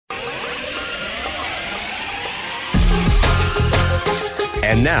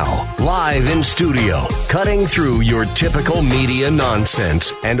And now, live in studio, cutting through your typical media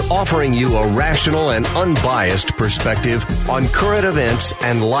nonsense and offering you a rational and unbiased perspective on current events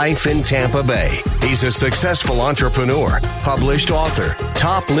and life in Tampa Bay. He's a successful entrepreneur, published author,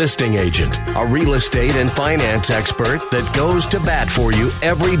 top listing agent, a real estate and finance expert that goes to bat for you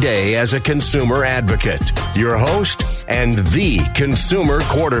every day as a consumer advocate. Your host and the consumer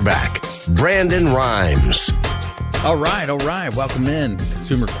quarterback, Brandon Rhymes. All right. Welcome in.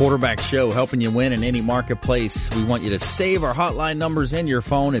 Consumer Quarterback Show, helping you win in any marketplace. We want you to save our hotline numbers in your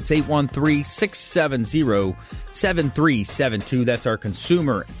phone. It's 813-670-7372. That's our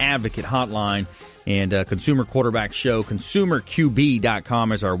consumer advocate hotline. And Consumer Quarterback Show,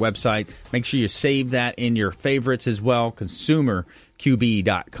 consumerqb.com is our website. Make sure you save that in your favorites as well.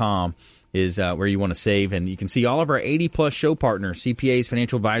 Consumerqb.com is where you want to save. And you can see all of our 80-plus show partners, CPAs,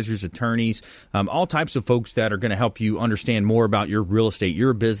 financial advisors, attorneys, all types of folks that are going to help you understand more about your real estate,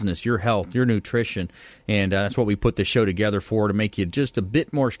 your business, your health, your nutrition. And that's what we put this show together for, to make you just a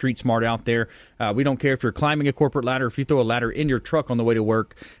bit more street smart out there. We don't care if you're climbing a corporate ladder, if you throw a ladder in your truck on the way to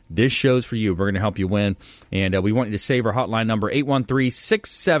work. This show's for you. We're going to help you win. And we want you to save our hotline number,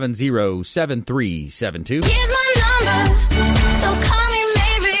 813-670-7372. Here's my number, so call me.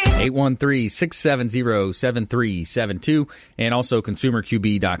 813-670-7372, and also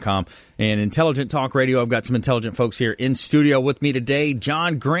consumerqb.com. And Intelligent Talk Radio, I've got some intelligent folks here in studio with me today.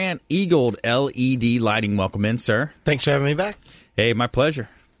 John Grant, Eagled LED Lighting. Welcome in, sir. Thanks for having me back. Hey, my pleasure.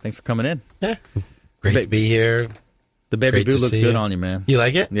 Thanks for coming in. Yeah. Great to be here. The baby boo looks good on you, man. You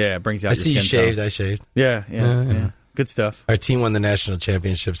like it? Yeah, it brings out your skin. I see you shaved. I shaved. Yeah. Good stuff. Our team won the national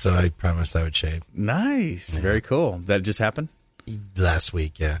championship, so I promised I would shave. Nice. Yeah. Very cool. That just happened? Last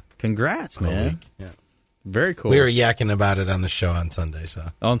week, yeah. Congrats, man. Yeah. Very cool. We were yakking about it on the show on Sunday.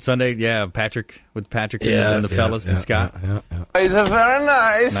 On Sunday, yeah, Patrick and the fellas and Scott. Yeah. He's a very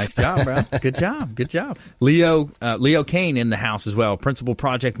nice. Nice job, bro. Good job. Leo Cannyn in the house as well. Principal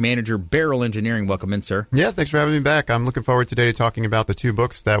Project Manager, Barrel Engineering. Welcome in, sir. Yeah, thanks for having me back. I'm looking forward today to talking about the two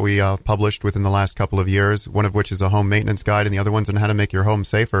books that we published within the last couple of years, one of which is a home maintenance guide, and the other one's on how to make your home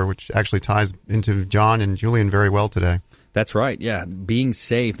safer, which actually ties into John and Julian very well today. That's right. Yeah, being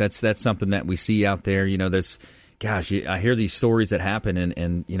safe. That's something that we see out there. You know, I hear these stories that happen,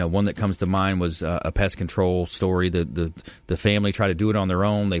 and you know, one that comes to mind was a pest control story. The family tried to do it on their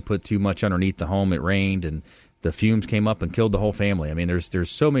own. They put too much underneath the home. It rained, and the fumes came up and killed the whole family. I mean,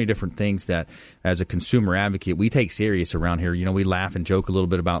 there's so many different things that, as a consumer advocate, we take serious around here. You know, we laugh and joke a little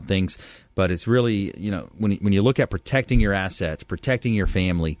bit about things, but it's really, you know, when you look at protecting your assets, protecting your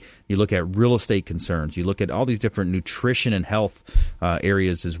family, you look at real estate concerns, you look at all these different nutrition and health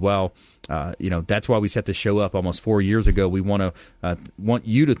areas as well. You know, that's why we set this show up almost 4 years ago. We want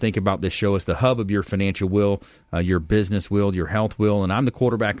you to think about this show as the hub of your financial will, your business will, your health will. And I'm the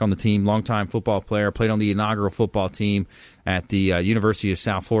quarterback on the team, longtime football player, played on the inaugural football team at the University of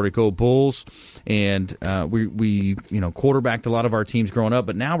South Florida. Go Bulls! And we quarterbacked a lot of our teams growing up,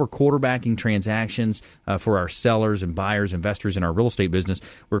 but now we're quarterbacking transactions for our sellers and buyers, investors in our real estate business.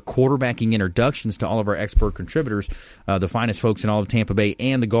 We're quarterbacking introductions to all of our expert contributors, the finest folks in all of Tampa Bay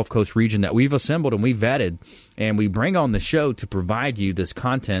and the Gulf Coast region that we've assembled and we've vetted, and we bring on the show to provide you this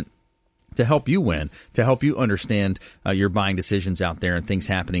content to help you win, to help you understand your buying decisions out there and things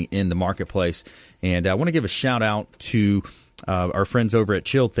happening in the marketplace. And I want to give a shout out to our friends over at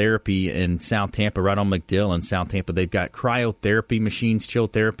Chill Therapy in South Tampa, right on McDill in South Tampa. They've got cryotherapy machines, chill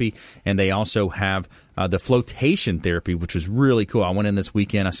therapy, and they also have the flotation therapy, which was really cool. I went in this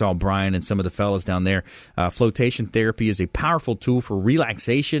weekend. I saw Brian and some of the fellas down there. Flotation therapy is a powerful tool for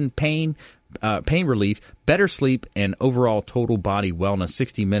relaxation, pain relief, better sleep, and overall total body wellness.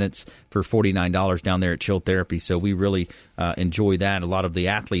 60 minutes for $49 down there at Chill Therapy. So we really enjoy that. A lot of the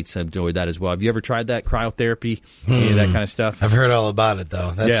athletes enjoy that as well. Have you ever tried that, cryotherapy, any of that kind of stuff? I've heard all about it,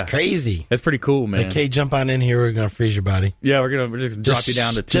 though. That's crazy. That's pretty cool, man. Okay, jump on in here. We're going to freeze your body. Yeah, we're just going to drop you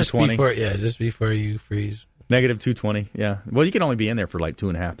down to 220. Just before you freeze. Negative 220, yeah. Well, you can only be in there for like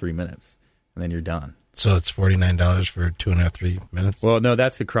 2.5, 3 minutes, and then you're done. So it's $49 for 2.5, 3 minutes? Well, no,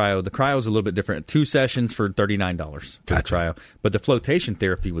 that's the cryo. The cryo is a little bit different. 2 sessions for $39 for the cryo. But the flotation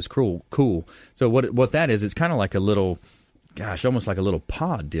therapy was cool. So what that is, it's kind of like a little, almost like a little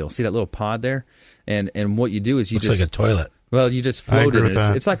pod deal. See that little pod there? And what you do is looks like a toilet. Well, you just float in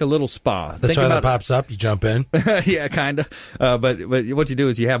it. It's like a little spa. The toilet pops up, you jump in. Yeah, kind of. But what you do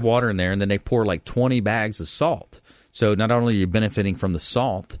is you have water in there, and then they pour like 20 bags of salt. So not only are you benefiting from the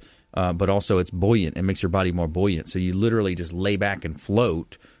salt, but also it's buoyant. It makes your body more buoyant. So you literally just lay back and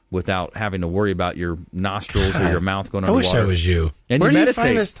float without having to worry about your nostrils or your mouth going I underwater. wish I was you. And Where you do you meditate.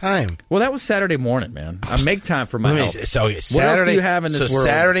 find this time? Well, that was Saturday morning, man. I make time for my Let me health. see. So What Saturday, else do you have in this world?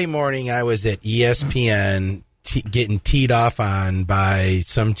 Saturday morning, I was at ESPN getting teed off on by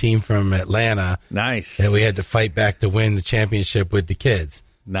some team from Atlanta. Nice. And we had to fight back to win the championship with the kids.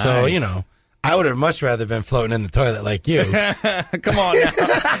 Nice. So, I would have much rather been floating in the toilet like you. Come on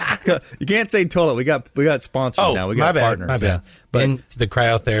now. You can't say toilet. We got sponsors now. We got partners. My bad. But in the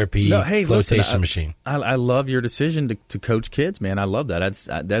cryotherapy flotation machine. I love your decision to coach kids, man. I love that.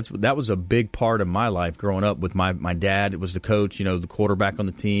 That was a big part of my life growing up with my dad. It was the coach, the quarterback on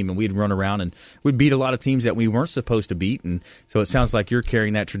the team, and we'd run around and we'd beat a lot of teams that we weren't supposed to beat. And so it sounds like you're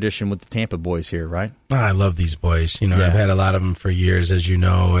carrying that tradition with the Tampa boys here, right? I love these boys. I've had a lot of them for years, as you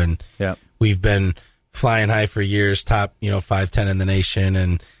know, and we've been flying high for years, top 5-10 in the nation,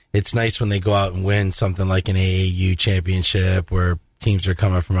 and it's nice when they go out and win something like an AAU championship where teams are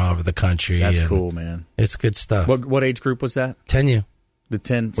coming from all over the country. That's and cool, man. It's good stuff. What age group was that? 10U. The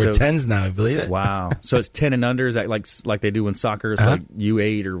 10. We're 10s now, I believe it. Wow. So it's 10 and under? Is that like they do in soccer? It's like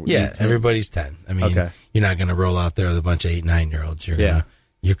U8 or yeah, U10? everybody's 10. I mean, you're not going to roll out there with a bunch of 8, 9-year-olds.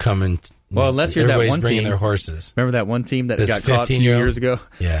 You're coming. Well, unless you're that one team. Bringing their horses. Remember that one team that got caught a few 15-year-olds? years ago?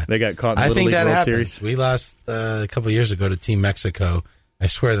 Yeah. They got caught in the I Little think League that World happened. Series. We lost a couple of years ago to Team Mexico. I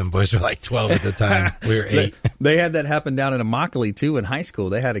swear them boys were like 12 at the time. We were 8. They had that happen down in Immokalee, too, in high school.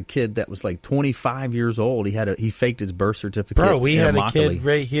 They had a kid that was like 25 years old. He faked his birth certificate. Bro, we had Immokalee. a kid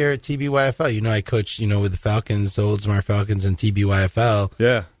right here at TBYFL. I coached, with the Falcons, the Oldsmar Falcons and TBYFL.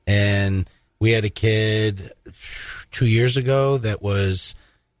 Yeah. And we had a kid 2 years ago that was,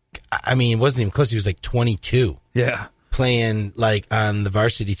 it wasn't even close. He was like 22. Yeah. Playing like on the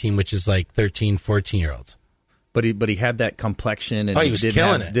varsity team, which is like 13, 14-year-olds. But he had that complexion, and he was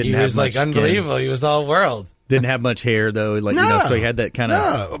killing it. He was like unbelievable. He was all world. Didn't have much hair though, so he had that kind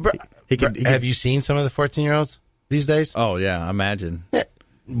of. Have you seen some of the 14-year-olds these days? Oh yeah, I imagine. Yeah.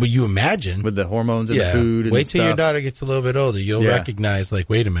 Well, you imagine with the hormones and the food. And wait till stuff. your daughter gets a little bit older. You'll recognize. Like,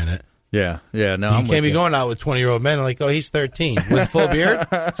 wait a minute. Yeah. No, you can't be going out with 20-year-old men like, oh, he's 13 with full beard.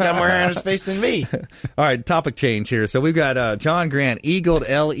 He's got more hair on his face than me. All right, topic change here. So we've got John Grant, Eagled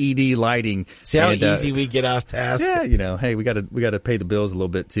LED Lighting. See how easy we get off task. Yeah, hey, we got to pay the bills a little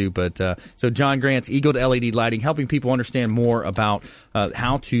bit too. But so John Grant's Eagled LED Lighting, helping people understand more about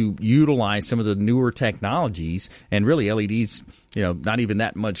how to utilize some of the newer technologies, and really LEDs. Not even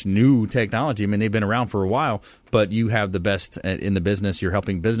that much new technology. I mean, they've been around for a while, but you have the best in the business. You're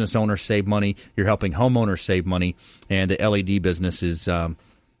helping business owners save money. You're helping homeowners save money. And the LED business is,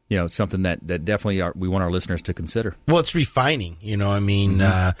 something that definitely we want our listeners to consider. Well, it's refining.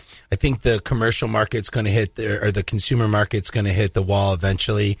 I think the commercial market's going to hit or the consumer market's going to hit the wall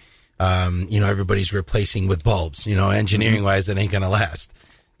eventually. Everybody's replacing with bulbs. Engineering-wise, it ain't going to last.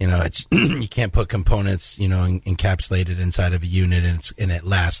 It's you can't put components, encapsulated inside of a unit and it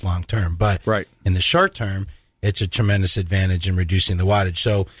lasts long term. But in the short term, it's a tremendous advantage in reducing the wattage.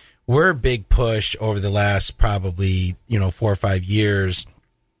 So we're a big push over the last probably, 4 or 5 years.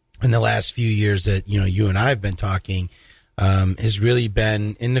 In the last few years that, you and I have been talking, has really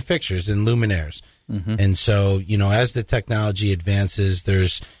been in the fixtures and luminaires. Mm-hmm. And so, as the technology advances,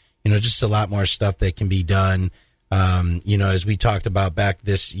 there's, just a lot more stuff that can be done. As we talked about back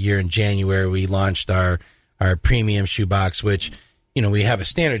this year in January, we launched our premium shoebox, which, we have a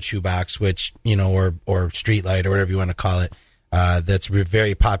standard shoebox, which, or street light or whatever you want to call it, that's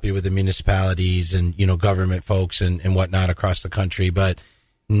very popular with the municipalities and, government folks and whatnot across the country. But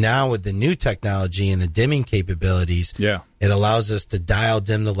now with the new technology and the dimming capabilities, it allows us to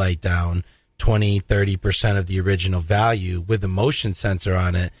dim the light down 20-30% of the original value with a motion sensor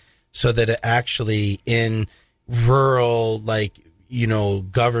on it, so that it actually in rural,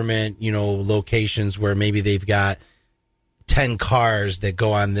 government, locations where maybe they've got 10 cars that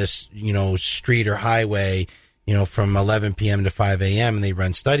go on this, street or highway, from 11 p.m. to 5 a.m. and they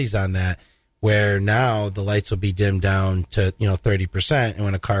run studies on that, where now the lights will be dimmed down to, 30%. And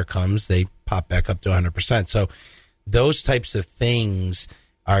when a car comes, they pop back up to 100%. So those types of things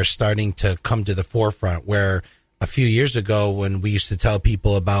are starting to come to the forefront, where a few years ago when we used to tell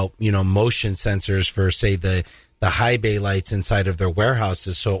people about, motion sensors for, say, the high bay lights inside of their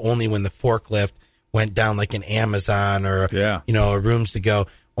warehouses. So only when the forklift went down like an Amazon or, a rooms to go,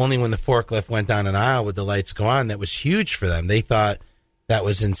 only when the forklift went down an aisle would the lights go on. That was huge for them. They thought that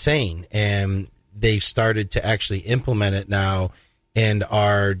was insane. And they've started to actually implement it now and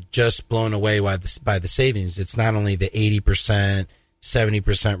are just blown away by the savings. It's not only the 80%,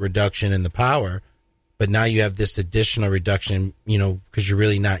 70% reduction in the power, but now you have this additional reduction, because you're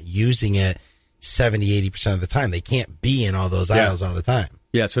really not using it 70-80% of the time. They can't be in all those aisles all the time.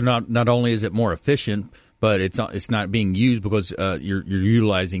 Yeah, so not only is it more efficient, but it's not being used because you're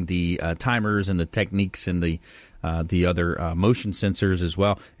utilizing the timers and the techniques and the other motion sensors as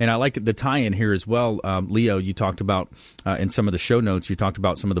well. And I like the tie-in here as well. Leo, you talked about in some of the show notes, you talked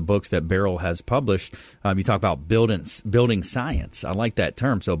about some of the books that Beryl has published. You talk about building science. I like that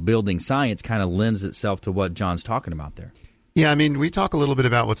term. So building science kind of lends itself to what John's talking about there. Yeah, I mean, we talk a little bit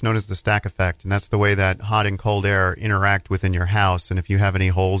about what's known as the stack effect, and that's the way that hot and cold air interact within your house. And if you have any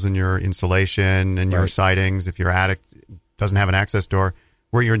holes in your insulation and your sidings, if your attic doesn't have an access door,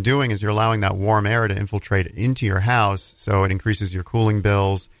 what you're doing is you're allowing that warm air to infiltrate into your house, so it increases your cooling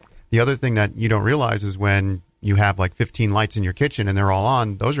bills. The other thing that you don't realize is when you have like 15 lights in your kitchen and they're all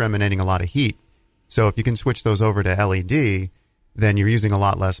on, those are emanating a lot of heat. So if you can switch those over to LED, then you're using a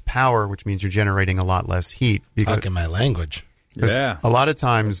lot less power, which means you're generating a lot less heat. Talking my language. Yeah. A lot of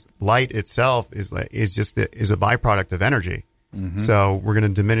times, light itself is a byproduct of energy. Mm-hmm. So we're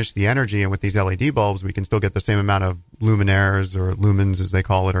going to diminish the energy, and with these LED bulbs, we can still get the same amount of luminaires or lumens, as they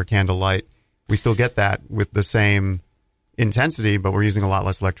call it, or candle light. We still get that with the same intensity, but we're using a lot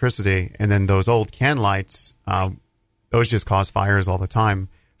less electricity. And then those old can lights, those just cause fires all the time.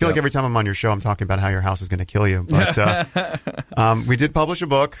 I feel like every time I'm on your show, I'm talking about how your house is going to kill you. But we did publish a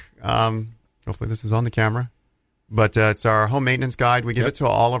book. Hopefully this is on the camera. But it's our home maintenance guide. We give it to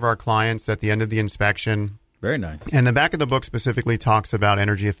all of our clients at the end of the inspection. Very nice. And the back of the book specifically talks about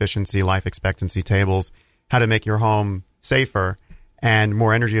energy efficiency, life expectancy tables, how to make your home safer and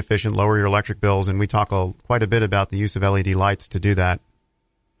more energy efficient, lower your electric bills. And we talk quite a bit about the use of LED lights to do that.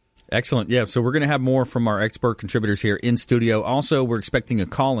 Excellent. Yeah, so we're going to have more from our expert contributors here in studio. Also, we're expecting a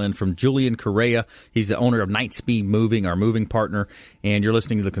call-in from Julian Correa. He's the owner of Nightspeed Moving, our moving partner, and you're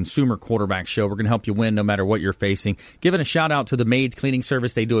listening to the Consumer Quarterback Show. We're going to help you win no matter what you're facing. Giving a shout-out to the Maids Cleaning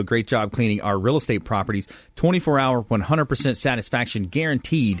Service. They do a great job cleaning our real estate properties. 24-hour, 100% satisfaction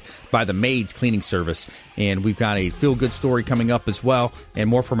guaranteed by the Maids Cleaning Service. And we've got a feel-good story coming up as well, and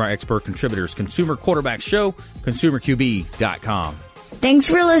more from our expert contributors. Consumer Quarterback Show, ConsumerQB.com. Thanks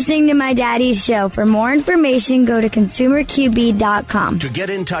for listening to my daddy's show. For more information, go to ConsumerQB.com. To get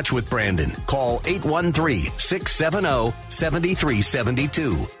in touch with Brandon, call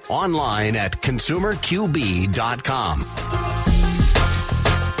 813-670-7372. Online at ConsumerQB.com.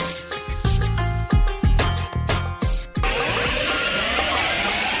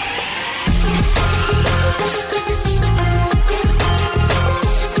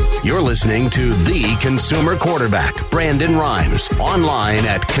 You're listening to The Consumer Quarterback, Brandon Rhymes, online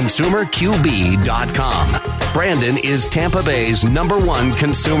at ConsumerQB.com. Brandon is Tampa Bay's #1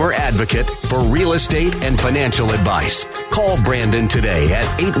 consumer advocate for real estate and financial advice. Call Brandon today at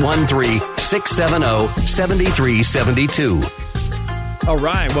 813-670-7372. All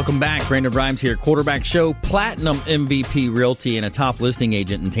right, welcome back. Brandon Rhymes here, Quarterback Show, Platinum MVP Realty, and a top listing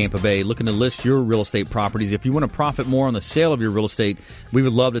agent in Tampa Bay, looking to list your real estate properties. If you want to profit more on the sale of your real estate, we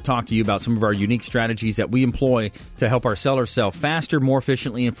would love to talk to you about some of our unique strategies that we employ to help our sellers sell faster, more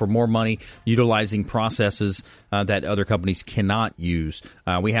efficiently, and for more money, utilizing processes that other companies cannot use.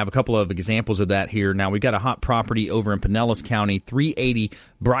 We have a couple of examples of that here. Now, we've got a hot property over in Pinellas County, 380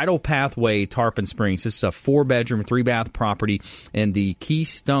 Bridle Pathway, Tarpon Springs. This is a 4-bedroom, 3-bath property in the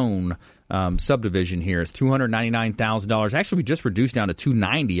Keystone subdivision here. It's $299,000. Actually, we just reduced down to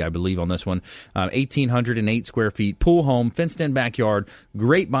 $290,000, I believe, on this one. 1,808 square feet, pool home, fenced-in backyard,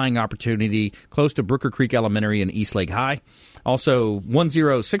 great buying opportunity, close to Brooker Creek Elementary and East Lake High. Also,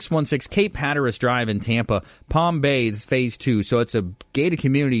 10616 Cape Hatteras Drive in Tampa, Palm Bay, this is phase 2. So it's a gated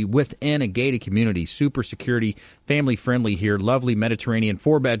community within a gated community. Super security, family friendly here. Lovely Mediterranean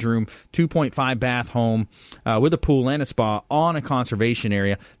 4-bedroom, 2.5 bath home with a pool and a spa on a conservation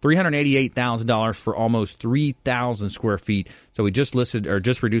area. $388,000 for almost 3,000 square feet. So we just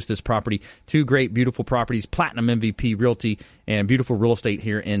reduced this property. 2 great, beautiful properties, Platinum MVP Realty, and beautiful real estate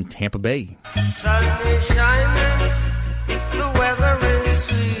here in Tampa Bay. Sun is shining, the weather is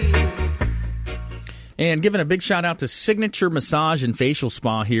sweet. And giving a big shout out to Signature Massage and Facial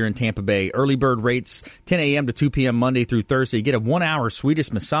Spa here in Tampa Bay. Early bird rates, 10 a.m. to 2 p.m. Monday through Thursday. You get a 1-hour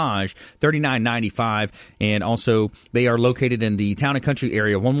Swedish massage, $39.95. And also, they are located in the Town and Country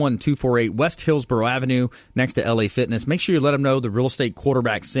area, 11248 West Hillsborough Avenue, next to LA Fitness. Make sure you let them know the Real Estate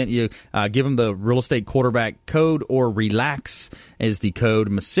Quarterback sent you. Give them the Real Estate Quarterback code, or RELAX is the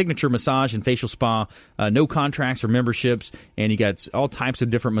code. Signature Massage and Facial Spa. No contracts or memberships. And you got all types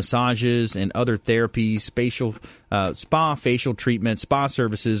of different massages and other therapies. Spa, facial treatment, spa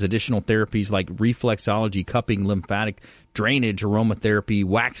services, additional therapies like reflexology, cupping, lymphatic drainage, aromatherapy,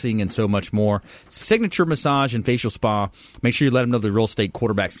 waxing, and so much more. Signature Massage and Facial Spa. Make sure you let them know the Real Estate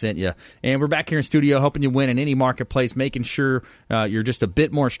Quarterback sent you. And we're back here in studio helping you win in any marketplace, making sure you're just a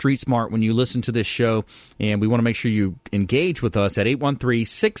bit more street smart when you listen to this show. And we want to make sure you engage with us at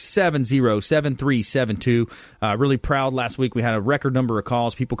 813-670-7372. Really proud. Last week we had a record number of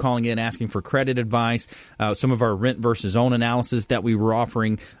calls, people calling in asking for credit advice. Some of our rent versus own analysis that we were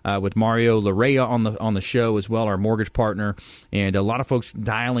offering with Mario Correa on the show as well, our mortgage partner, and a lot of folks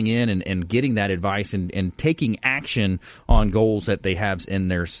dialing in and getting that advice and taking action on goals that they have set in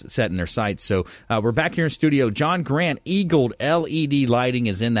their sights. So we're back here in studio. John Grant, Eagled LED Lighting,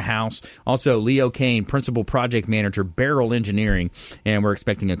 is in the house. Also, Leo Kane, Principal Project Manager, Barrel Engineering, and we're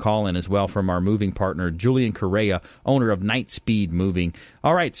expecting a call in as well from our moving partner, Julian Correa, owner of Night Speed Moving.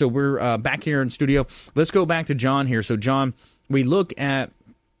 All right, so we're back here in studio. Let's go back to John here. So, John, we look at,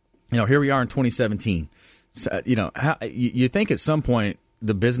 here we are in 2017. So, you think at some point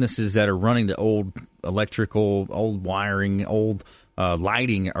the businesses that are running the old electrical, old wiring, old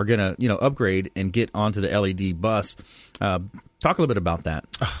lighting are going to, upgrade and get onto the LED bus. Talk a little bit about that.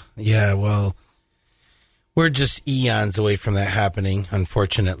 Yeah, well, we're just eons away from that happening,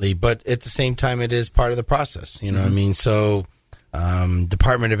 unfortunately. But at the same time, it is part of the process. You know what I mean? So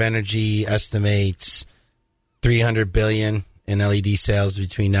Department of Energy estimates $300 billion in LED sales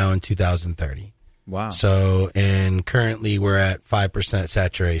between now and 2030. Wow. So, and currently we're at 5%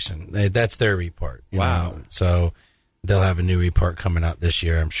 saturation. That's their report. You know? So they'll have a new report coming out this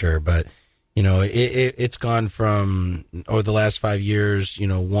year, I'm sure. But, it's gone from, over the last 5 years,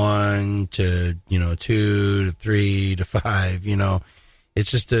 1 to, 2 to 3 to 5,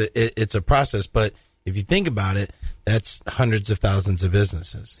 it's just it's a process. But if you think about it, that's hundreds of thousands of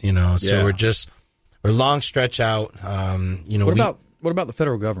businesses, so we're long stretch out. What about the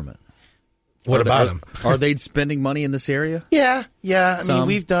federal government? What about them? Are they spending money in this area? Yeah. I mean,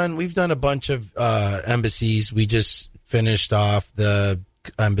 we've done a bunch of embassies. We just finished off the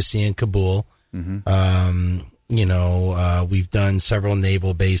embassy in Kabul. We've done several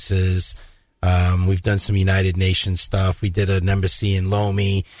naval bases. We've done some United Nations stuff. We did an embassy in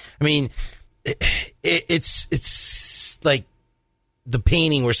Lomé. I mean, it's like the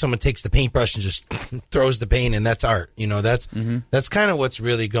painting where someone takes the paintbrush and just throws the paint, and that's art. That's kind of what's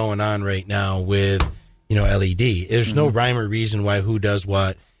really going on right now with, LED. There's no rhyme or reason why who does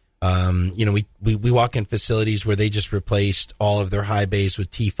what. We walk in facilities where they just replaced all of their high bays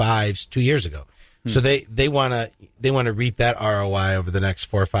with T5s 2 years ago. So they want to reap that ROI over the next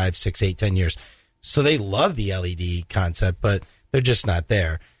 4, 5, 6, 8, 10 years. So they love the LED concept, but they're just not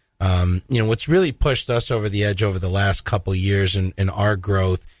there. What's really pushed us over the edge over the last couple of years in our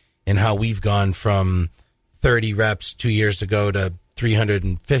growth and how we've gone from 30 reps 2 years ago to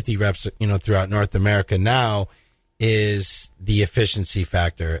 350 reps, throughout North America now is the efficiency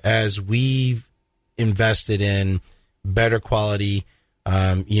factor. As we've invested in better quality,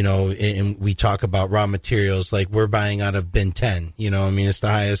 and we talk about raw materials, like we're buying out of bin 10, it's the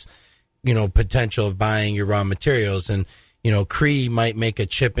highest, potential of buying your raw materials. And, Cree might make a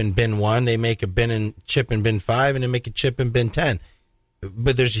chip in bin 1, they make a chip in bin 5, and they make a chip in bin 10.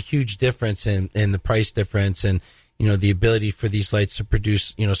 But there's a huge difference in the price difference and, the ability for these lights to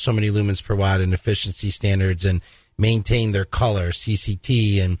produce, so many lumens per watt and efficiency standards and maintain their color,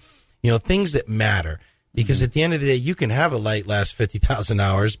 CCT, and, things that matter. Because at the end of the day, you can have a light last 50,000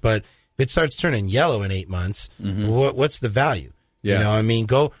 hours, but if it starts turning yellow in 8 months, what's the value? Yeah.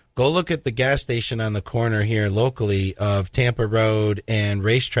 Go look at the gas station on the corner here locally of Tampa Road and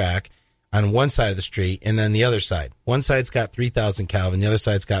Racetrack on one side of the street, and then the other side. One side's got 3,000 Kelvin, the other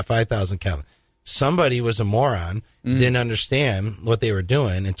side's got 5,000 Kelvin. Somebody was a moron, didn't understand what they were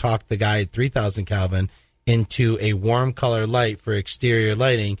doing, and talked the guy at 3,000 Kelvin into a warm color light for exterior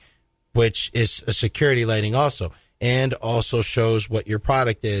lighting, which is a security lighting also, and also shows what your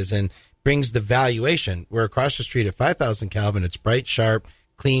product is and brings the valuation. We're across the street at 5,000 Kelvin. It's bright, sharp,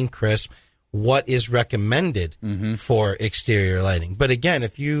 clean, crisp. What is recommended for exterior lighting? But again,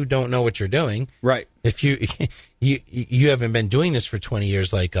 if you don't know what you're doing, right? If you haven't been doing this for 20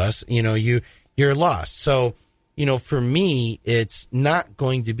 years like us, you're lost. So, for me, it's not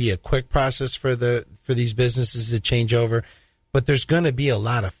going to be a quick process for these businesses to change over, but there's going to be a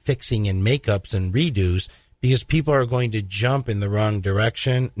lot of fixing and makeups and redos because people are going to jump in the wrong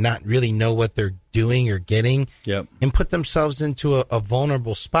direction, not really know what they're doing or getting, and put themselves into a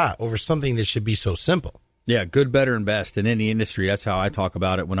vulnerable spot over something that should be so simple. Yeah, good, better, and best in any industry. That's how I talk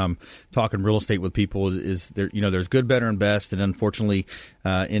about it when I'm talking real estate with people. Is there, there's good, better, and best, and unfortunately,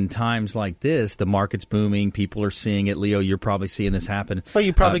 in times like this, the market's booming. People are seeing it. Leo, you're probably seeing this happen. Well,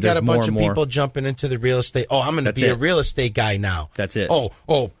 you probably got a bunch of people jumping into the real estate. Oh, I'm going to be a real estate guy now. That's it.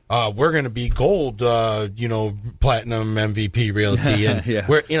 We're going to be gold, platinum MVP realty, and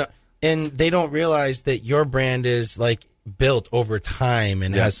we're and they don't realize that your brand is like built over time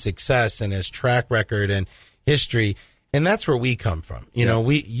and has success and has track record and history, and that's where we come from.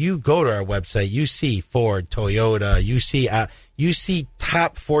 You go to our website, you see Ford, Toyota, you see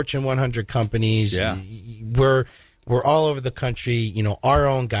top Fortune 100 companies. We're all over the country. Our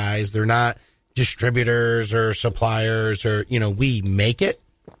own guys. They're not distributors or suppliers or we make it,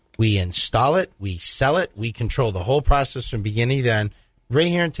 we install it, we sell it, we control the whole process from beginning to end. Right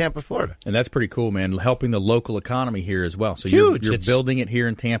here in Tampa, Florida. And that's pretty cool, man, helping the local economy here as well. So Huge. You're building it here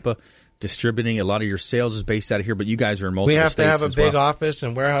in Tampa, distributing. A lot of your sales is based out of here, but you guys are in multiple states. We have to have a big office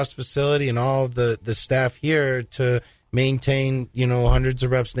and warehouse facility and all the staff here to maintain, hundreds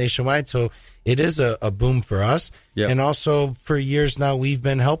of reps nationwide. So it is a boom for us. Yep. And also for years now, we've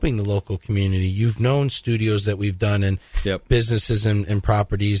been helping the local community. You've known studios that we've done and businesses and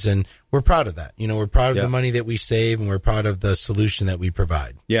properties, and we're proud of that. We're proud of the money that we save, and we're proud of the solution that we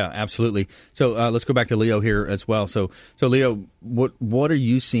provide. Yeah, absolutely. So let's go back to Leo here as well. So Leo, what are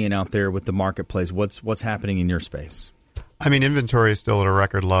you seeing out there with the marketplace? What's happening in your space? I mean, inventory is still at a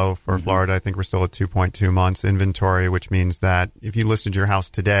record low for Florida. I think we're still at 2.2 months inventory, which means that if you listed your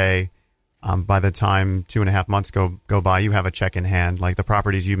house today, by the time 2.5 months go by, you have a check in hand. Like the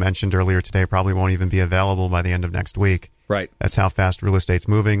properties you mentioned earlier today probably won't even be available by the end of next week. Right. That's how fast real estate's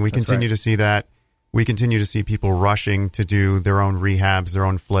moving. We continue to see that. We continue to see people rushing to do their own rehabs, their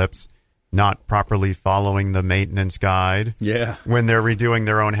own flips, not properly following the maintenance guide. Yeah. When they're redoing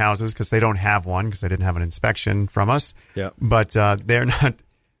their own houses because they don't have one because they didn't have an inspection from us. Yeah. But they're not.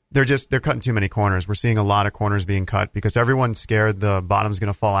 They're cutting too many corners. We're seeing a lot of corners being cut because everyone's scared the bottom's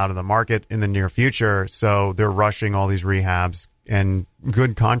going to fall out of the market in the near future. So they're rushing all these rehabs, and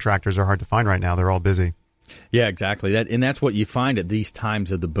good contractors are hard to find right now. They're all busy. Yeah, exactly. That's what you find at these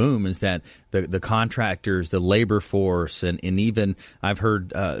times of the boom is that the contractors, the labor force, and even I've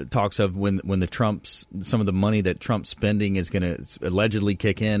heard talks of when some of the money that Trump's spending is going to allegedly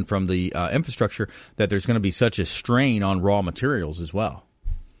kick in from the infrastructure, that there's going to be such a strain on raw materials as well.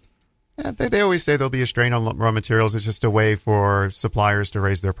 Yeah, they always say there'll be a strain on raw materials. It's just a way for suppliers to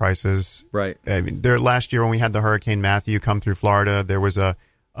raise their prices. Right. I mean, last year when we had the Hurricane Matthew come through Florida, there was a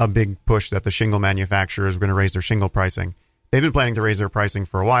big push that the shingle manufacturers were going to raise their shingle pricing. They've been planning to raise their pricing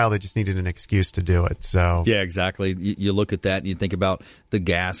for a while. They just needed an excuse to do it. So yeah, exactly. You look at that and you think about the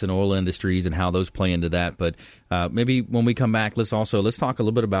gas and oil industries and how those play into that. But maybe when we come back, let's talk a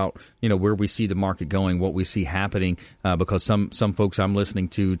little bit about where we see the market going, what we see happening. Because some folks I'm listening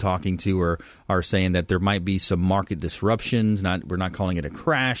to, talking to, are saying that there might be some market disruptions. We're not calling it a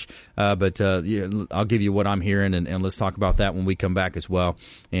crash, but I'll give you what I'm hearing, and let's talk about that when we come back as well.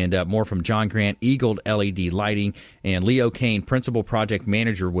 And more from John Grant, Eagle LED Lighting, and Leo Kane, Principal Project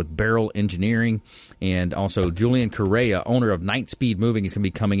Manager with Barrel Engineering, and also Julian Correa, owner of Night Speed Moving. He's going to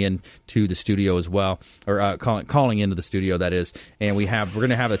be coming in to the studio as well, or calling into the studio, that is. And we're going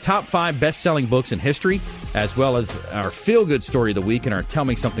to have the top 5 best-selling books in history, as well as our feel-good story of the week and our Tell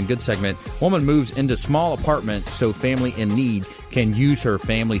Me Something Good segment. Woman moves into small apartment so family in need can use her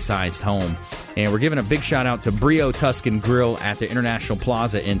family-sized home. And we're giving a big shout-out to Brio Tuscan Grill at the International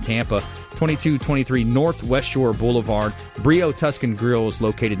Plaza in Tampa, 2223 North West Shore Boulevard. Brio Tuscan Grill is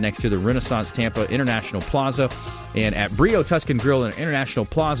located next to the Renaissance Tampa International Plaza. And at Brio Tuscan Grill and International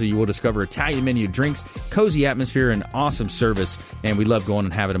Plaza, you will discover Italian menu drinks, cozy atmosphere, and awesome service. And we love going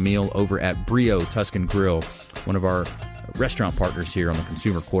and having a meal over at Brio Tuscan Grill, one of our restaurant partners here on the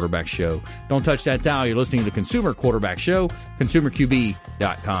Consumer Quarterback Show. Don't touch that dial. You're listening to the Consumer Quarterback Show,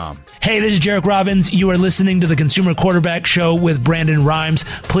 consumerqb.com. Hey, this is Jarek Robbins. You are listening to the Consumer Quarterback Show with Brandon Rhymes.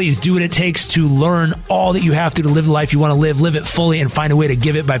 Please do what it takes to learn all that you have to live the life you want to live it fully, and find a way to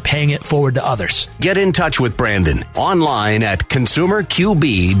give it by paying it forward to others. Get in touch with Brandon online at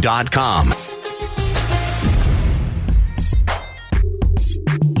consumerqb.com.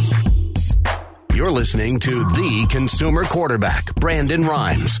 You're listening to the Consumer Quarterback, Brandon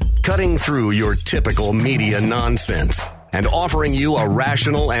Rhymes, cutting through your typical media nonsense and offering you a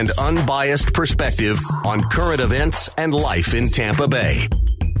rational and unbiased perspective on current events and life in Tampa Bay.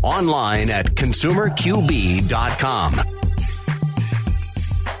 Online at consumerqb.com.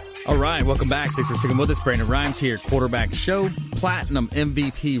 All right, welcome back. Thanks for sticking with us. Brandon Rhymes here, Quarterback Show. Platinum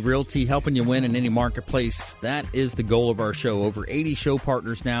MVP Realty, helping you win in any marketplace. That is the goal of our show. Over 80 show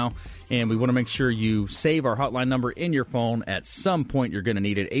partners now, and we want to make sure you save our hotline number in your phone. At some point, you're going to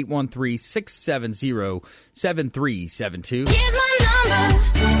need it. 813-670-7372. Here's my number,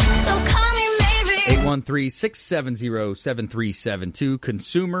 so call me maybe. 813-670-7372.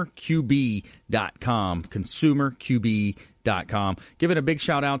 ConsumerQB.com. ConsumerQB.com. Giving a big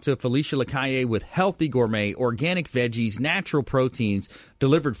shout out to Felicia Lacaille with Healthy Gourmet, organic veggies, natural proteins,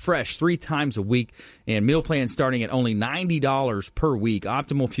 delivered fresh 3 times a week, and meal plans starting at only $90 per week.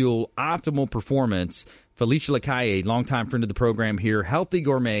 Optimal fuel, optimal performance. Felicia Lacaille, longtime friend of the program here. Healthy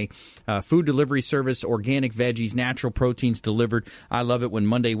Gourmet, food delivery service, organic veggies, natural proteins delivered. I love it when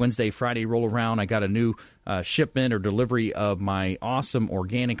Monday, Wednesday, Friday roll around. I got a new shipment or delivery of my awesome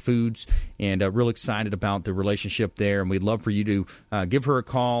organic foods, and real excited about the relationship there. And we'd love for you to give her a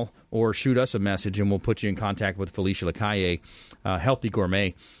call or shoot us a message, and we'll put you in contact with Felicia Lacaille, Healthy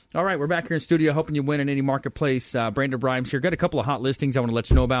Gourmet. All right, we're back here in studio, hoping you win in any marketplace. Brandon Rhymes here. Got a couple of hot listings I want to let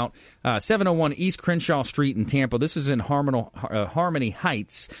you know about. 701 East Crenshaw Street in Tampa. This is in Harmony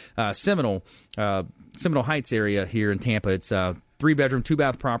Heights, Seminole Heights area here in Tampa. It's a 3-bedroom,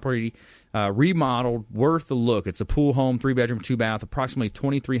 2-bath property. Remodeled, worth a look. It's a pool home, 3-bedroom, 2-bath, approximately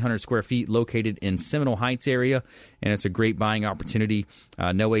 2,300 square feet, located in Seminole Heights area, and it's a great buying opportunity.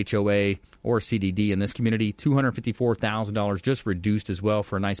 No HOA or CDD in this community. $254,000 just reduced as well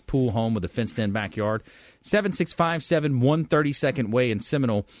for a nice pool home with a fenced-in backyard. 7657 132nd Way in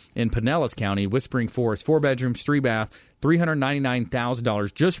Seminole in Pinellas County. Whispering Forest, 4 bedrooms, 3-bath,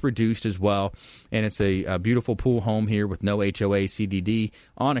 $399,000 just reduced as well. And it's a beautiful pool home here with no HOA, CDD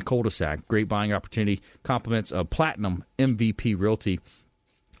on a cul-de-sac. Great buying opportunity. Compliments of Platinum MVP Realty.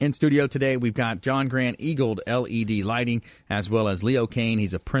 In studio today, we've got John Grant, Eagled LED Lighting, as well as Leo Kane.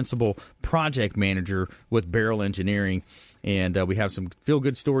 He's a principal project manager with Barrel Engineering. And we have some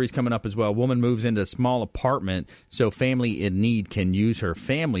feel-good stories coming up as well. Woman moves into a small apartment so family in need can use her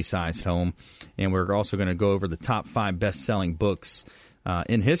family-sized home. And we're also going to go over the top 5 best-selling books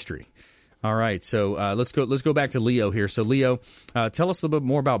in history. All right, so let's go back to Leo here. So, Leo, tell us a little bit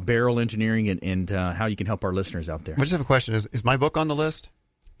more about Barrel Engineering and how you can help our listeners out there. I just have a question. Is my book on the list?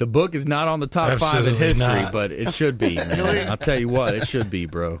 The book is not on the top 5 in history, but it should be. Man. Really? I'll tell you what, it should be,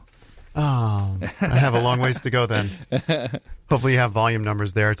 bro. Oh, I have a long ways to go then. Hopefully you have volume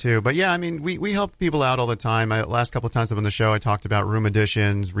numbers there too. But yeah, I mean, we help people out all the time. Last couple of times I'm on the show, I talked about room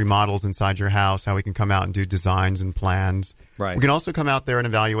additions, remodels inside your house, how we can come out and do designs and plans. Right. We can also come out there and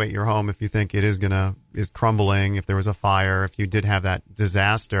evaluate your home if you think it is crumbling, if there was a fire, if you did have that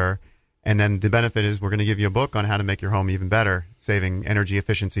disaster. And then the benefit is we're going to give you a book on how to make your home even better, saving energy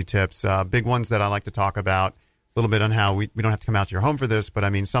efficiency tips. Big ones that I like to talk about, a little bit on how we don't have to come out to your home for this, but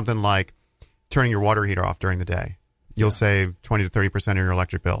I mean something like turning your water heater off during the day. You'll save 20 to 30% of your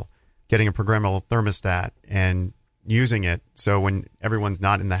electric bill. Getting a programmable thermostat and using it so when everyone's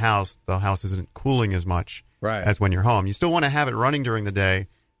not in the house isn't cooling as much as when you're home. You still want to have it running during the day,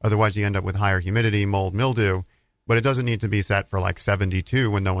 otherwise you end up with higher humidity, mold, mildew. But it doesn't need to be set for like 72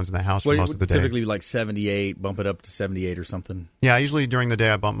 when no one's in the house for most of the day. Typically like 78, bump it up to 78 or something. Yeah, usually during the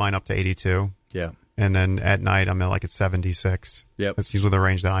day I bump mine up to 82. Yeah. And then at night I'm at 76. Yep. That's usually the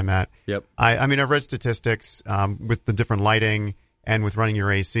range that I'm at. Yep. I mean, I've read statistics with the different lighting and with running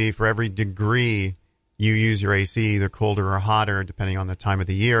your AC. For every degree you use your AC, either colder or hotter, depending on the time of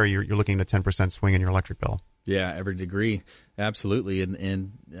the year, you're looking at a 10% swing in your electric bill. Yeah, every degree, absolutely,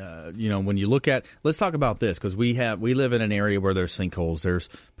 and you know, when you look at, let's talk about this because we live in an area where there's sinkholes, there's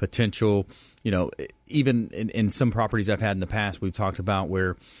potential, you know, even in some properties I've had in the past, we've talked about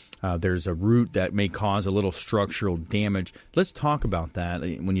where there's a root that may cause a little structural damage. Let's talk about that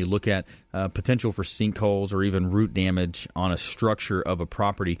when you look at potential for sinkholes or even root damage on a structure of a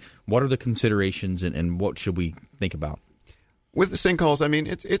property. What are the considerations and what should we think about? With the sinkholes, I mean,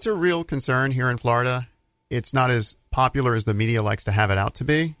 it's a real concern here in Florida. It's not as popular as the media likes to have it out to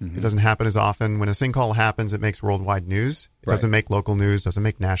be. Mm-hmm. It doesn't happen as often. When a sinkhole happens, it makes worldwide news. It doesn't make local news, doesn't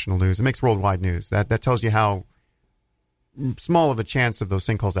make national news. It makes worldwide news. That tells you how small of a chance of those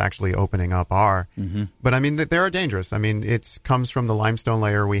sinkholes actually opening up are. Mm-hmm. But, I mean, they are dangerous. I mean, it comes from the limestone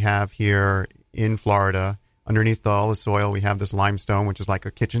layer we have here in Florida. Underneath all the soil, we have this limestone, which is like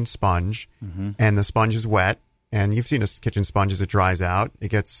a kitchen sponge. Mm-hmm. And the sponge is wet. And you've seen a kitchen sponge as it dries out. It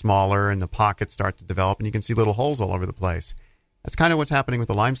gets smaller and the pockets start to develop and you can see little holes all over the place. That's kind of what's happening with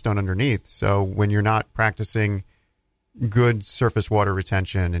the limestone underneath. So when you're not practicing good surface water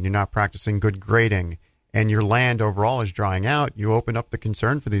retention and you're not practicing good grading and your land overall is drying out, you open up the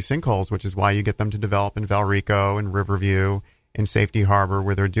concern for these sinkholes, which is why you get them to develop in Valrico and Riverview and Safety Harbor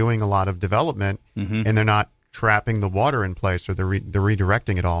where they're doing a lot of development and they're not trapping the water in place, or they're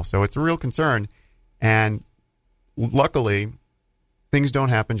redirecting it all. So it's a real concern. And luckily, things don't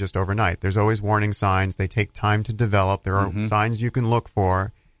happen just overnight. There's always warning signs. They take time to develop. There are signs you can look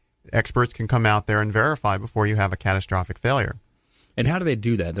for. Experts can come out there and verify before you have a catastrophic failure. And how do they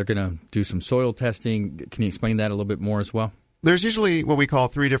do that? They're going to do some soil testing. Can you explain that a little bit more as well? There's usually what we call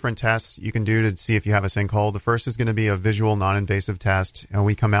 3 different tests you can do to see if you have a sinkhole. The first is going to be a visual, non-invasive test. And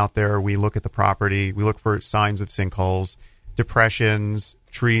we come out there, we look at the property, we look for signs of sinkholes, depressions,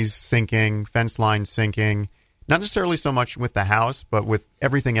 trees sinking, fence lines sinking. Not necessarily so much with the house, but with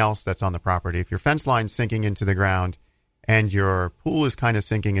everything else that's on the property. If your fence line's sinking into the ground and your pool is kind of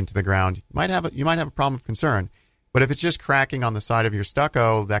sinking into the ground, you might have a problem of concern. But if it's just cracking on the side of your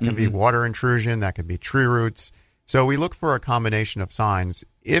stucco, that can be water intrusion, that could be tree roots. So we look for a combination of signs.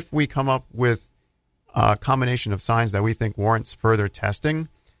 If we come up with a combination of signs that we think warrants further testing,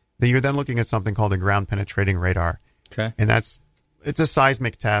 then you're then looking at something called a ground penetrating radar. Okay. And it's a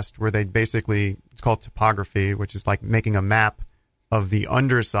seismic test where they basically, it's called topography, which is like making a map of the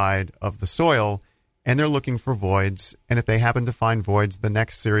underside of the soil, and they're looking for voids. And if they happen to find voids, the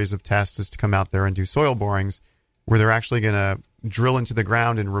next series of tests is to come out there and do soil borings, where they're actually going to drill into the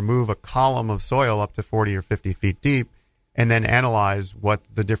ground and remove a column of soil up to 40 or 50 feet deep, and then analyze what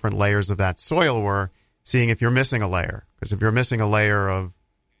the different layers of that soil were, seeing if you're missing a layer. Because if you're missing a layer of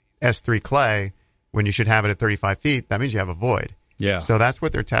S3 clay when you should have it at 35 feet, that means you have a void. Yeah. So that's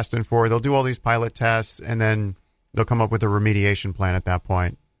what they're testing for. They'll do all these pilot tests, and then they'll come up with a remediation plan at that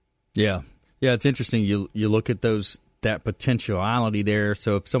point. Yeah. Yeah, it's interesting. You look at that potentiality there.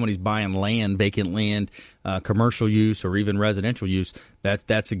 So if somebody's buying land, vacant land, commercial use, or even residential use,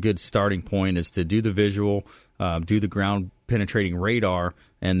 that's a good starting point, is to do the visual, do the ground penetrating radar,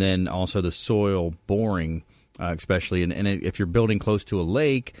 and then also the soil boring, especially. And if you're building close to a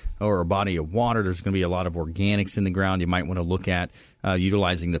lake or a body of water, there's going to be a lot of organics in the ground. You might want to look at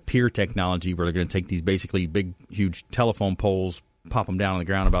utilizing the pier technology, where they're going to take these basically big, huge telephone poles, pop them down on the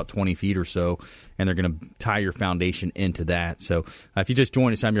ground about 20 feet or so, and they're going to tie your foundation into that. So if you just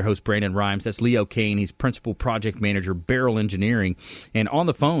joined us, I'm your host, Brandon Rhymes. That's Leo Kane. He's Principal Project Manager, Barrel Engineering. And on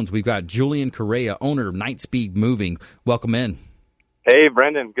the phones, we've got Julian Correa, owner of Nightspeed Moving. Welcome in. Hey,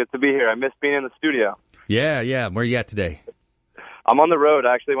 Brandon. Good to be here. I miss being in the studio. Yeah. Where are you at today? I'm on the road.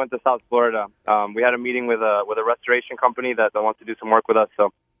 I actually went to South Florida. We had a meeting with a restoration company that wants to do some work with us, so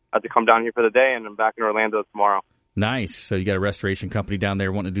I had to come down here for the day, and I'm back in Orlando tomorrow. Nice. So you got a restoration company down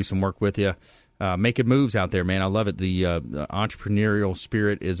there wanting to do some work with you. Making moves out there, man. I love it. The entrepreneurial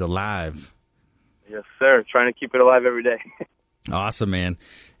spirit is alive. Yes, sir. Trying to keep it alive every day. Awesome, man.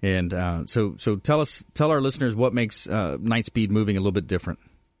 And so tell our listeners what makes Nightspeed Moving a little bit different.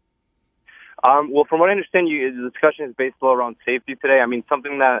 Well, from what I understand, the discussion is based a little around safety today. I mean,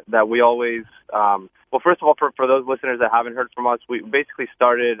 something that we always well, first of all, for those listeners that haven't heard from us, we basically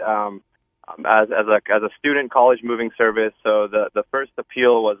started as a student college moving service. So the first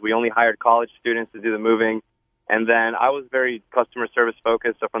appeal was we only hired college students to do the moving, and then I was very customer service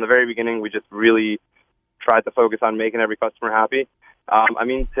focused. So from the very beginning, we just really tried to focus on making every customer happy. I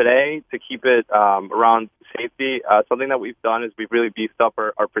mean, today, to keep it around safety, something that we've done is we've really beefed up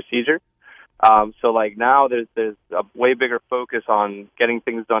our procedure. So like now there's a way bigger focus on getting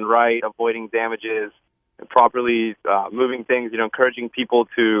things done right, avoiding damages, and properly moving things, encouraging people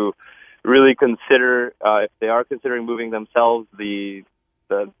to really consider, if they are considering moving themselves, the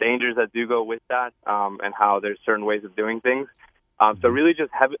dangers that do go with that, and how there's certain ways of doing things. So really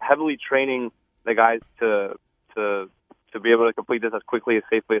just heavily training the guys to be able to complete this as quickly, as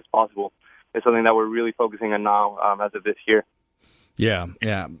safely as possible is something that we're really focusing on now as of this year. Yeah.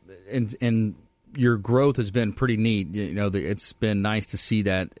 And your growth has been pretty neat. It's been nice to see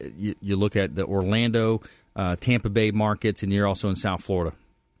that. You look at the Orlando, Tampa Bay markets, and you're also in South Florida.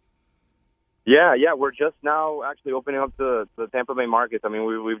 Yeah, we're just now actually opening up the Tampa Bay markets. I mean,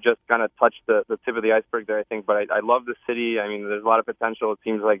 we've just kind of touched the tip of the iceberg there, I think. But I love the city. I mean, there's a lot of potential. It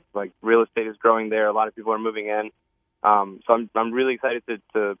seems like real estate is growing there. A lot of people are moving in. So I'm really excited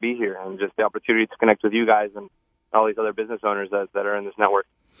to be here, and just the opportunity to connect with you guys and all these other business owners that are in this network.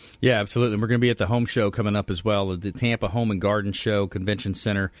 Yeah, absolutely. And we're going to be at the home show coming up as well, the Tampa Home and Garden Show Convention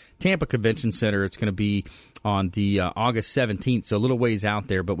Center, Tampa Convention Center. It's going to be on the August 17th, so a little ways out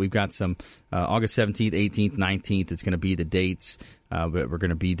there, but we've got some August 17th, 18th, 19th. It's going to be the dates. But we're going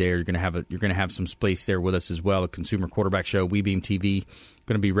to be there. You're going to have some space there with us as well. A Consumer Quarterback Show, WeBeam TV,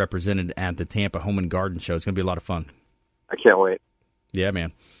 going to be represented at the Tampa Home and Garden Show. It's going to be a lot of fun. I can't wait. Yeah,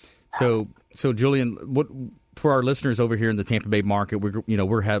 man. So Julian, for our listeners over here in the Tampa Bay market,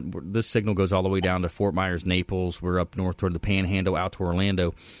 this signal goes all the way down to Fort Myers, Naples. We're up north toward the Panhandle, out to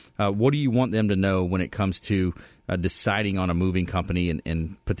Orlando. What do you want them to know when it comes to deciding on a moving company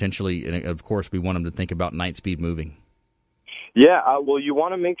and potentially, and of course, we want them to think about Nightspeed Moving? Yeah, well, you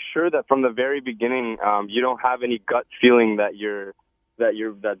want to make sure that from the very beginning, you don't have any gut feeling that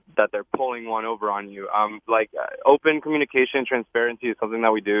they're pulling one over on you. Open communication, transparency is something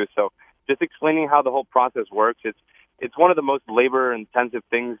that we do. So just explaining how the whole process works. It's one of the most labor-intensive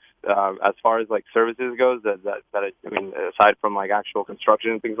things as far as like services goes. Aside from like actual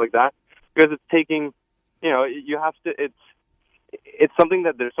construction and things like that, because it's taking, you have to. It's something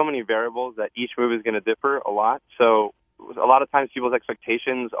that there's so many variables that each move is going to differ a lot. So a lot of times people's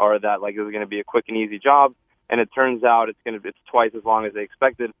expectations are that like this is going to be a quick and easy job, and it turns out it's twice as long as they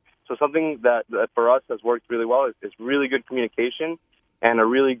expected. So something that for us has worked really well is really good communication and a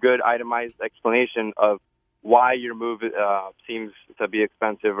really good itemized explanation of why your move seems to be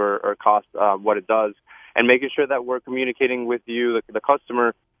expensive or cost what it does, and making sure that we're communicating with you, the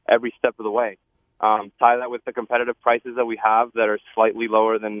customer, every step of the way. Tie that with the competitive prices that we have that are slightly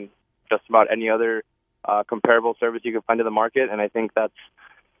lower than just about any other comparable service you can find in the market, and I think that's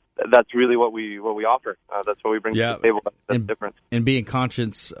really what we offer. That's what we bring to the table. That's different. And being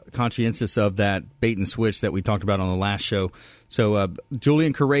conscientious of that bait and switch that we talked about on the last show. So,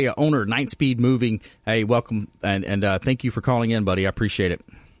 Julian Correa, owner, Nightspeed Moving. Hey, welcome, and thank you for calling in, buddy. I appreciate it.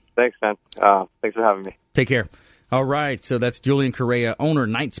 Thanks, man. Thanks for having me. Take care. All right, so that's Julian Correa, owner,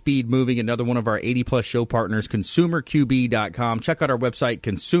 Nightspeed Moving, another one of our 80-plus show partners, ConsumerQB.com. Check out our website,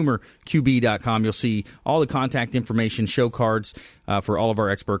 ConsumerQB.com. You'll see all the contact information, show cards for all of our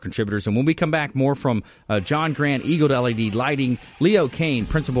expert contributors. And when we come back, more from John Grant, Eagle LED Lighting, Leo Kane,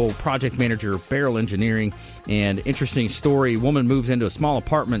 Principal Project Manager, Barrel Engineering, and interesting story, woman moves into a small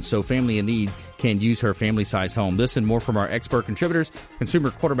apartment so family in need can use her family-size home. This and more from our expert contributors,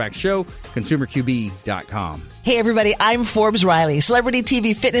 Consumer Quarterback Show, ConsumerQB.com. Hey, everybody, I'm Forbes Riley, celebrity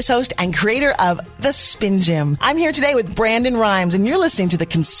TV fitness host and creator of The Spin Gym. I'm here today with Brandon Rhymes, and you're listening to the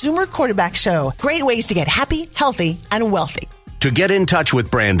Consumer Quarterback Show. Great ways to get happy, healthy, and wealthy. To get in touch with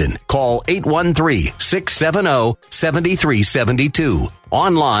Brandon, call 813-670-7372.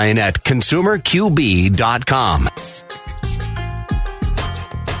 Online at ConsumerQB.com.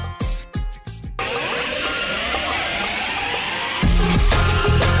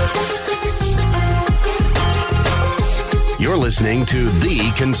 You're listening to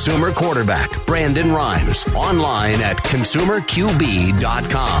The Consumer Quarterback, Brandon Rhymes, online at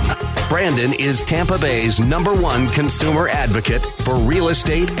ConsumerQB.com. Brandon is Tampa Bay's #1 consumer advocate for real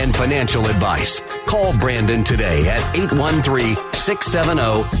estate and financial advice. Call Brandon today at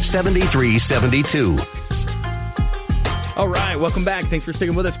 813-670-7372. All right, welcome back. Thanks for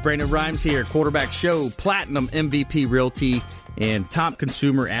sticking with us. Brandon Rhymes here, Quarterback Show, Platinum MVP Realty, and top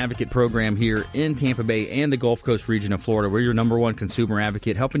consumer advocate program here in Tampa Bay and the Gulf Coast region of Florida. We're your #1 consumer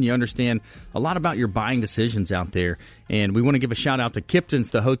advocate, helping you understand a lot about your buying decisions out there. And we want to give a shout out to Kipton's,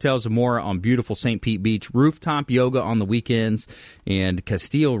 the Hotel Zamora on beautiful St. Pete Beach, rooftop yoga on the weekends, and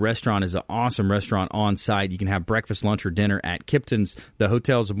Castile Restaurant is an awesome restaurant on site. You can have breakfast, lunch, or dinner at Kipton's, the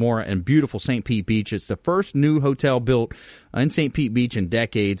Hotel Zamora in beautiful St. Pete Beach. It's the first new hotel built in St. Pete Beach in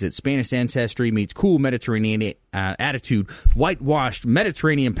decades. It's Spanish ancestry meets cool Mediterranean attitude, whitewashed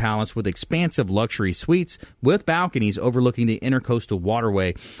Mediterranean palace with expansive luxury suites with balconies overlooking the intercoastal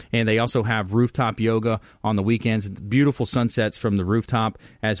waterway. And they also have rooftop yoga on the weekends, beautiful sunsets from the rooftop,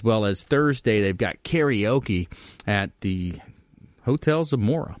 as well as Thursday they've got karaoke at the Hotel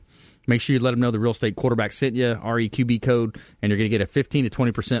Zamora. Make sure you let them know the Real Estate Quarterback sent you, REQB code, and you're going to get a 15 to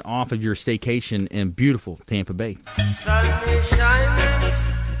 20% off of your staycation in beautiful Tampa Bay. Sun is shining,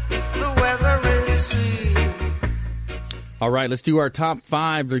 the weather is sweet. All right, let's do our top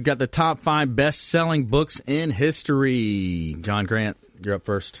 5. We've got the top 5 best-selling books in history. John Grant, you're up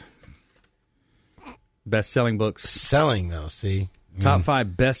first. Best-selling books. Selling, though, see? Top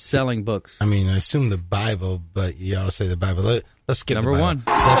 5 best-selling books. I mean, I assume the Bible, but you all say the Bible. Let's skip Number the Bible.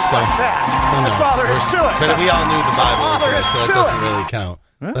 1. Let's go. That's all there is to it. But we all knew the Bible was there, so to it it. doesn't really count.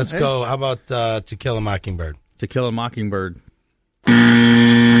 Well, Let's go. How about To Kill a Mockingbird? To Kill a Mockingbird.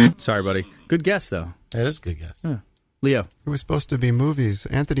 Sorry, buddy. Good guess, though. That is a good guess. Yeah. Leo. It was supposed to be movies.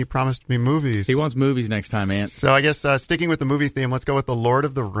 Anthony promised me movies. He wants movies next time, Ant. So I guess sticking with the movie theme, let's go with The Lord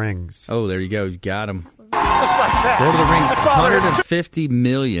of the Rings. Oh, there you go. You got him. Just like that. Lord of the Rings, That's all there is to it. $150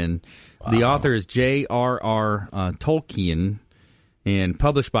 million. Wow. The author is J.R.R. Tolkien, and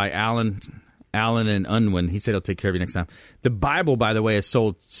published by Alan Allen and Unwin. He said he'll take care of you next time. The Bible, by the way, has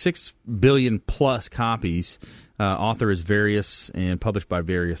sold 6 billion plus copies. Author is Various and published by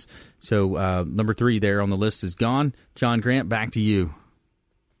Various. So number 3 there on the list is gone. John Grant, back to you.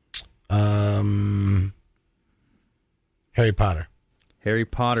 Harry Potter. Harry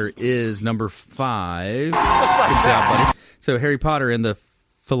Potter is number 5. Good job, buddy. So Harry Potter and the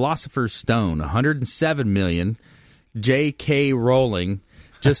Philosopher's Stone, 107 million. J.K. Rowling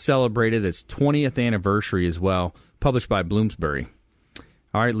just celebrated its 20th anniversary as well, published by Bloomsbury.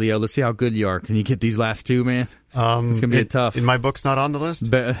 All right, Leo, let's see how good you are. Can you get these last 2, man? It's going to be a tough. My book's not on the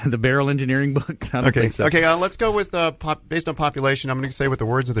list? The Barrel Engineering book? I don't think so. Okay, let's go with, based on population, I'm going to say with the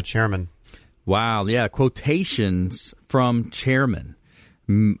words of the chairman. Wow, yeah, quotations from chairman.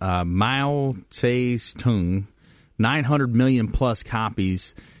 Mao Tse-tung, 900 million plus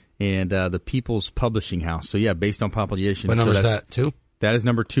copies, and the People's Publishing House. So, yeah, based on population. What number is that, 2? That is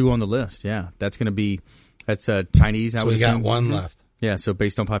number 2 on the list, yeah. That's going to be, that's Chinese, I would assume. So we got 1 left. Yeah, so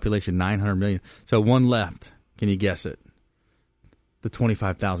based on population, 900 million. So 1 left. Can you guess it? The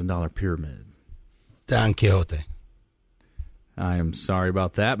 $25,000 pyramid. Don Quixote. I am sorry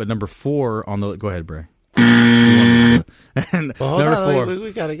about that, but number 4 on the... Go ahead, Bray. And hold number on, 4.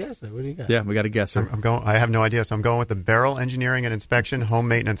 we got to guess it. What do you got? Yeah, we got to guess it. I have no idea, so I'm going with the Barrel Engineering and Inspection Home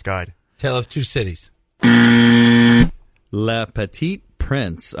Maintenance Guide. Tale of Two Cities. Le Petit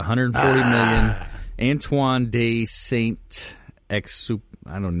Prince, 140 million. Antoine de Saint Exup.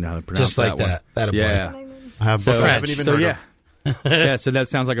 I don't know how to pronounce Just like that. That. Yeah. I haven't even heard of. Yeah, so that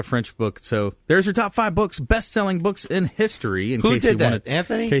sounds like a French book. So there's your top 5 books, best-selling books in history. Who did that?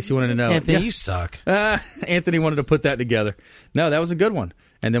 Anthony? In case you wanted to know. Anthony, you suck. Anthony wanted to put that together. No, that was a good one.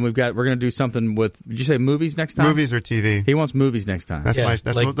 And then we're going to do something with, did you say movies next time? Movies or TV. He wants movies next time. Those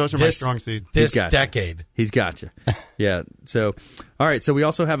are my strong suits. This decade. He's got you. Yeah. So, all right. So we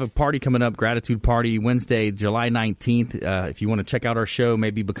also have a party coming up, Gratitude Party, Wednesday, July 19th. If you want to check out our show,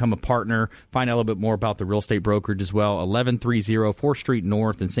 maybe become a partner, find out a little bit more about the real estate brokerage as well. 1130 4th Street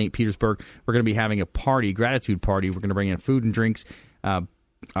North in St. Petersburg. We're going to be having a party, Gratitude Party. We're going to bring in food and drinks.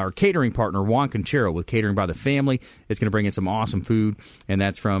 Our catering partner, Juan Conchero, with Catering by the Family, is going to bring in some awesome food, and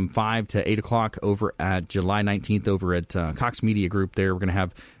that's from 5 to 8 o'clock over at July 19th over at Cox Media Group there. We're going to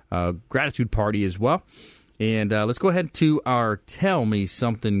have a gratitude party as well. And let's go ahead to our Tell Me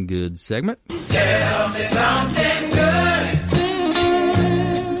Something Good segment. Tell me something good.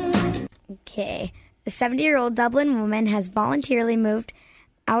 Okay. The 70-year-old Dublin woman has voluntarily moved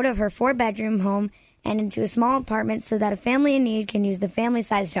out of her 4-bedroom home and into a small apartment so that a family in need can use the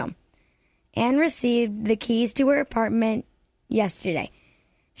family-sized home. Anne received the keys to her apartment yesterday.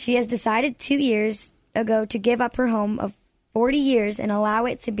 She has decided 2 years ago to give up her home of 40 years and allow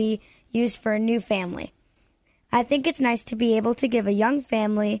it to be used for a new family. I think it's nice to be able to give a young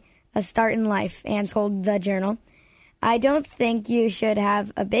family a start in life, Anne told the Journal. I don't think you should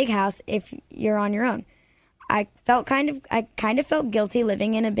have a big house if you're on your own. I kind of felt guilty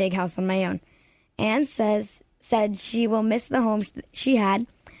living in a big house on my own. Anne said she will miss the home she had,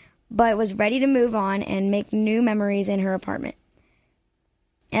 but was ready to move on and make new memories in her apartment.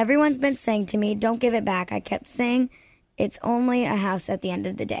 Everyone's been saying to me, don't give it back. I kept saying, it's only a house at the end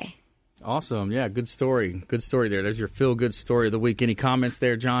of the day. Awesome. Yeah, good story. Good story there. There's your feel-good story of the week. Any comments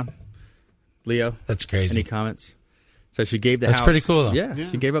there, John? Leo? That's crazy. Any comments? So she gave the house. That's pretty cool, though. Yeah,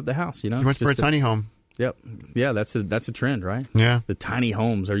 she gave up the house, She went for a tiny home. Yep. Yeah, that's a trend, right? Yeah. The tiny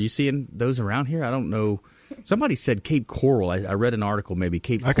homes. Are you seeing those around here? I don't know. Somebody said Cape Coral. I read an article, maybe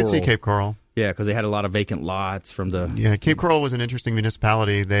Cape Coral. I could see Cape Coral. Yeah, because they had a lot of vacant lots from the... Yeah, Cape Coral was an interesting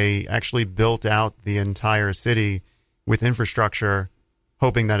municipality. They actually built out the entire city with infrastructure,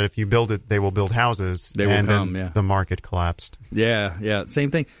 hoping that if you build it, they will build houses. They will come, yeah. The market collapsed. Yeah. Same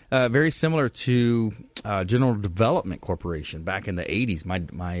thing. Very similar to General Development Corporation back in the 80s.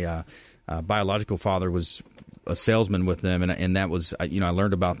 My biological father was a salesman with them, and that was, I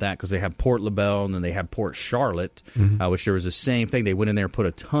learned about that because they have Port LaBelle and then they have Port Charlotte, which there was the same thing. They went in there and put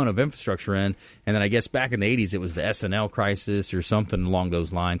a ton of infrastructure in, and then I guess back in the 80s it was the SNL crisis or something along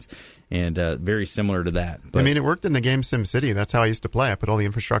those lines, and very similar to that. But, I mean, it worked in the game SimCity. That's how I used to play. I put all the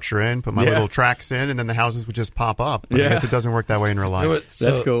infrastructure in, put my little tracks in, and then the houses would just pop up. But I guess it doesn't work that way in real life.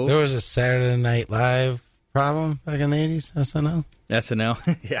 That's cool. There was a Saturday Night Live problem back in the 80s, SNL?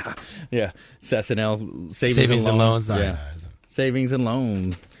 SNL, yeah. It's SNL, savings and loans. Savings and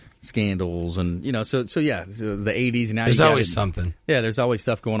loan scandals, and so the 80s. And now there's always something. Yeah, there's always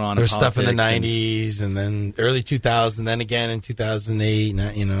stuff going on. There's stuff in the 90s, and then early 2000, then again in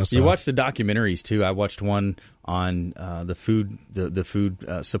 2008. So. You watch the documentaries too. I watched one on the food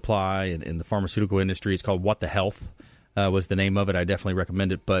supply and the pharmaceutical industry. It's called What the Health was the name of it. I definitely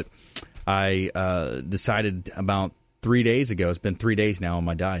recommend it, but. I decided about 3 days ago, it's been 3 days now on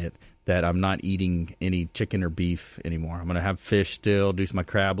my diet, that I'm not eating any chicken or beef anymore. I'm going to have fish still, do some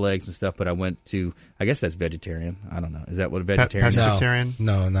crab legs and stuff, but I went to, I guess that's vegetarian. I don't know. Is that what a vegetarian is? Pescatarian?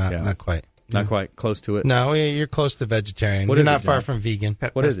 No, not quite. Not quite close to it? No, you're close to vegetarian. What You're is not it, far John? from vegan.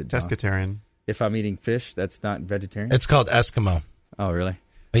 What is it, John? Pescatarian. If I'm eating fish, that's not vegetarian? It's called Eskimo. Oh, really?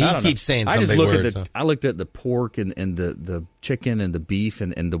 But I you don't keep know. saying I some just big look words. at I looked at the pork and the chicken and the beef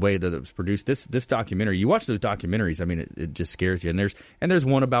and the way that it was produced. This documentary, you watch those documentaries, I mean, it just scares you. And there's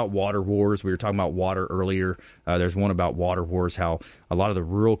one about water wars. We were talking about water earlier. There's one about water wars, how a lot of the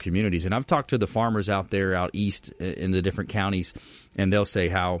rural communities, and I've talked to the farmers out there out east in the different counties, and they'll say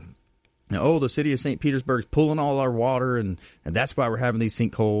how, the city of St. Petersburg's pulling all our water, and that's why we're having these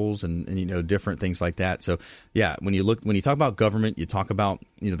sinkholes and different things like that. So yeah, when you talk about government, you talk about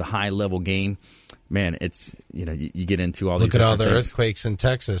the high level game. Man, it's you get into all these. Look at all the things. earthquakes in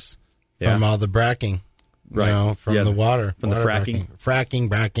Texas from all the bracking, right? From the water, from water the fracking,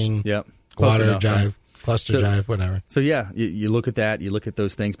 bracking. Yep, water enough, jive. Huh? Cluster jive, whatever. So yeah, you look at that, you look at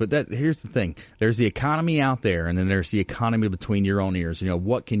those things, but here's the thing: there's the economy out there, and then there's the economy between your own ears.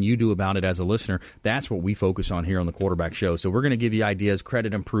 What can you do about it as a listener? That's what we focus on here on the Quarterback Show. So we're going to give you ideas,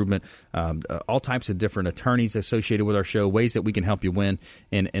 credit improvement, all types of different attorneys associated with our show, ways that we can help you win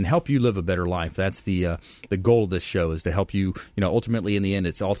and help you live a better life. That's the goal of this show, is to help you. Ultimately, in the end,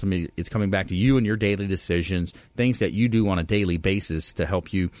 it's coming back to you and your daily decisions, things that you do on a daily basis to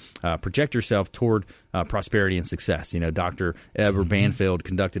help you project yourself toward prosperity and success. Dr. Eber Banfield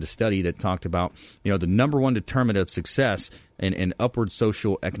conducted a study that talked about, the number one determinant of success in upward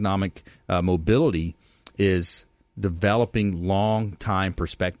social economic mobility is developing long-time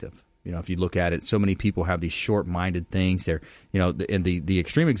perspective. If you look at it, so many people have these short-minded things. They're, and the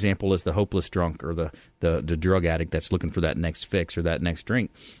extreme example is the hopeless drunk or the drug addict that's looking for that next fix or that next drink.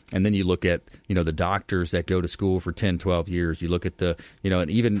 And then you look at, the doctors that go to school for 10, 12 years. You look at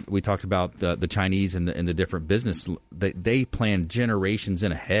and even we talked about the Chinese and the different business. They plan generations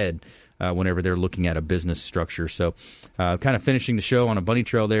in ahead whenever they're looking at a business structure. So kind of finishing the show on a bunny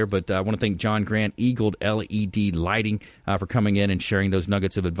trail there, but I want to thank John Grant, Eagled LED Lighting, for coming in and sharing those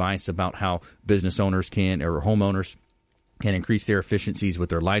nuggets of advice about how business owners or homeowners can increase their efficiencies with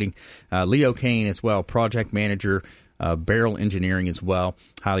their lighting. Leo Kane as well, project manager, Barrel Engineering as well,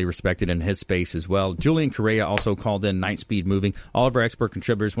 highly respected in his space as well. Julian Correa also called in, Night Speed Moving. All of our expert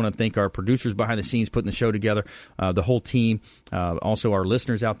contributors. Want to thank our producers behind the scenes putting the show together, the whole team, also our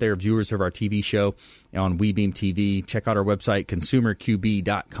listeners out there, viewers of our TV show on WeBeam TV. Check out our website,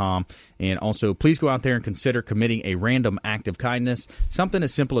 consumerqb.com. And also, please go out there and consider committing a random act of kindness, something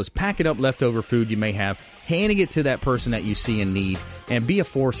as simple as packing up leftover food you may have, handing it to that person that you see in need, and be a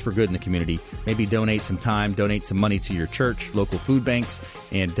force for good in the community. Maybe donate some time, donate some money to your church, local food banks,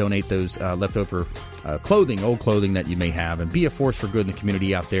 and donate those leftover old clothing that you may have, and be a force for good in the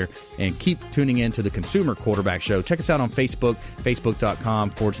community out there. And keep tuning in to the Consumer Quarterback Show. Check us out on Facebook,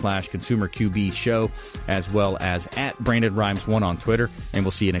 facebook.com/ConsumerQB Show, as well as at Brandon Rhymes 1 on Twitter. And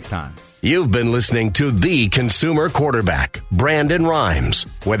we'll see you next time. You've been listening to the Consumer Quarterback, Brandon Rhymes.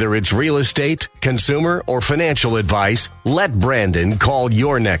 Whether it's real estate, consumer, or financial advice, let Brandon call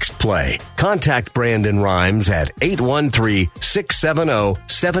your next play. Contact Brandon Rhymes at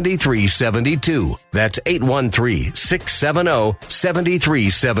 813-670-7372. That's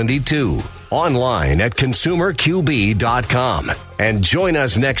 813-670-7372. Online at consumerqb.com. And join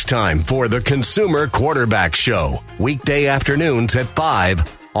us next time for the Consumer Quarterback Show, weekday afternoons at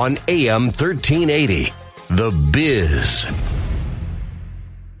 5 on AM 1380. The Biz.